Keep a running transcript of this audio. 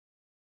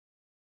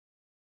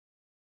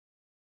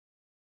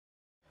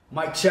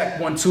Mic check,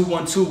 1 2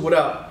 1 2. What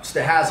up? It's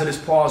the hazardous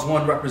Pawz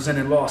One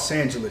representing Los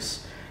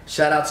Angeles.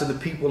 Shout out to the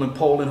people in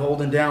Poland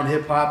holding down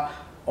hip hop.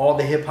 All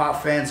the hip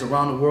hop fans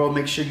around the world,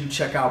 make sure you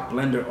check out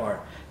Blender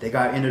Art. They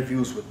got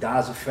interviews with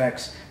Daz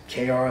Effects,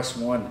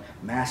 KRS-One,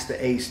 Master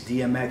Ace,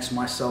 DMX,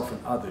 myself,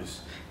 and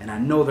others. And I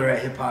know they're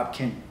at Hip Hop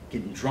Camp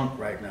getting drunk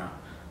right now,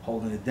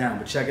 holding it down.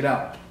 But check it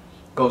out.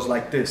 Goes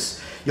like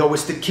this. Yo,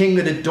 it's the king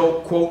of the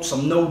dope quotes.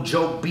 I'm no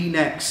joke,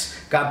 B-Nex.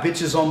 Got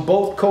bitches on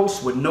both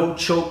coasts with no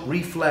choke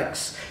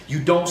reflex.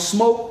 You don't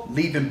smoke,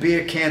 leaving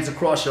beer cans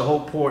across your whole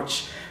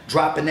porch.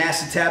 Dropping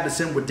acid tablets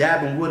in with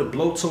dabbing with a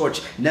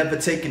blowtorch. Never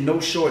taking no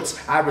shorts.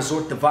 I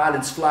resort to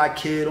violence. Fly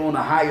kid on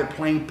a higher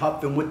plane,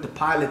 puffing with the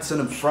pilots and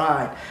I'm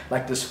fried.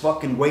 Like this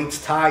fucking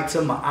weights tied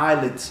to my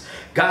eyelids.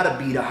 Gotta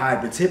be the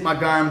hybrids. Hit my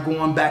guy, I'm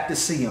going back to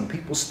see him.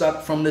 People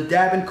stuck from the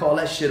dabbing, call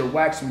that shit a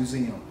wax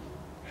museum.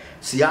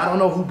 See, I don't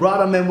know who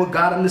brought him and what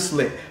got him this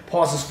lit.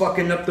 Pawz is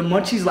fucking up the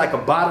munchies like a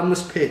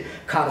bottomless pit.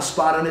 Caught a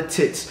spot on the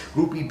tits.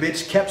 Groupie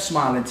bitch kept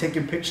smiling,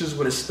 taking pictures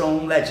with a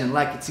stone legend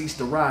like it's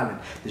Easter Island.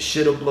 The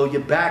shit'll blow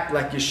your back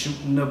like you're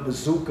shooting a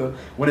bazooka.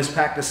 When it's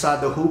packed inside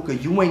the hookah,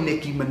 you ain't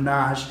Nicki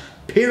Minaj.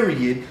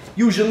 Period.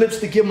 Use your lips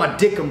to give my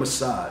dick a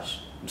massage.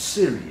 I'm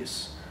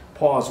serious.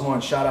 Pawz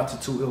One, shout out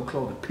to 2 Ill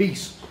Clothing.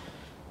 Peace.